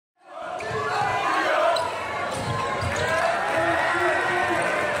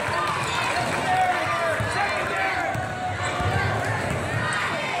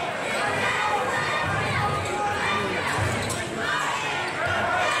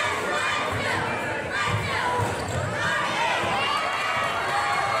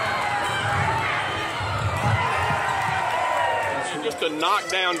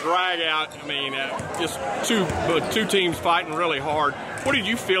knockdown drag out. I mean, just two teams fighting really hard. What did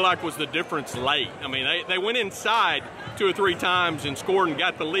you feel like was the difference late? I mean, they went inside 2 or 3 times and scored and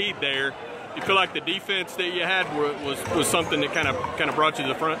got the lead there. You feel like the defense that you had was something that kind of brought you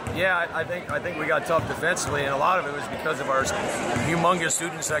to the front? Yeah, I think we got tough defensively, and a lot of it was because of our humongous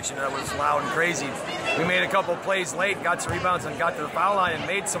student section that was loud and crazy. We made a couple plays late, got some rebounds, and got to the foul line and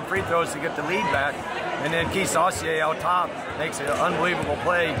made some free throws to get the lead back. And then Keith Saucier out top makes an unbelievable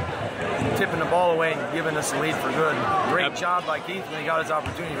play, tipping the ball away and giving us the lead for good. Great job by Keith when he got his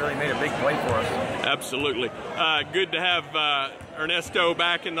opportunity. He really made a big play for us. Absolutely. Good to have Ernesto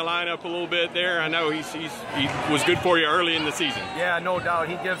back in the lineup a little bit there. I know he was good for you early in the season. Yeah, no doubt.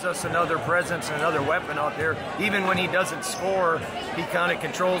 He gives us another presence and another weapon out there. Even when he doesn't score, he kind of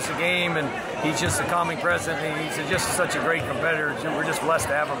controls the game, and he's just a calming presence. And he's just such a great competitor. We're just blessed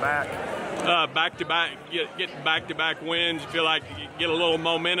to have him back. Back-to-back, getting back-to-back wins. You feel like you get a little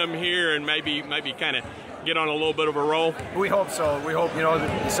momentum here and maybe kind of get on a little bit of a roll? We hope so. We hope, you know, the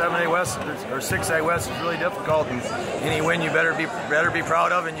 7A West or 6A West is really difficult, and any win you better be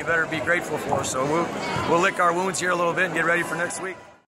proud of, and you better be grateful for. So we'll lick our wounds here a little bit and get ready for next week.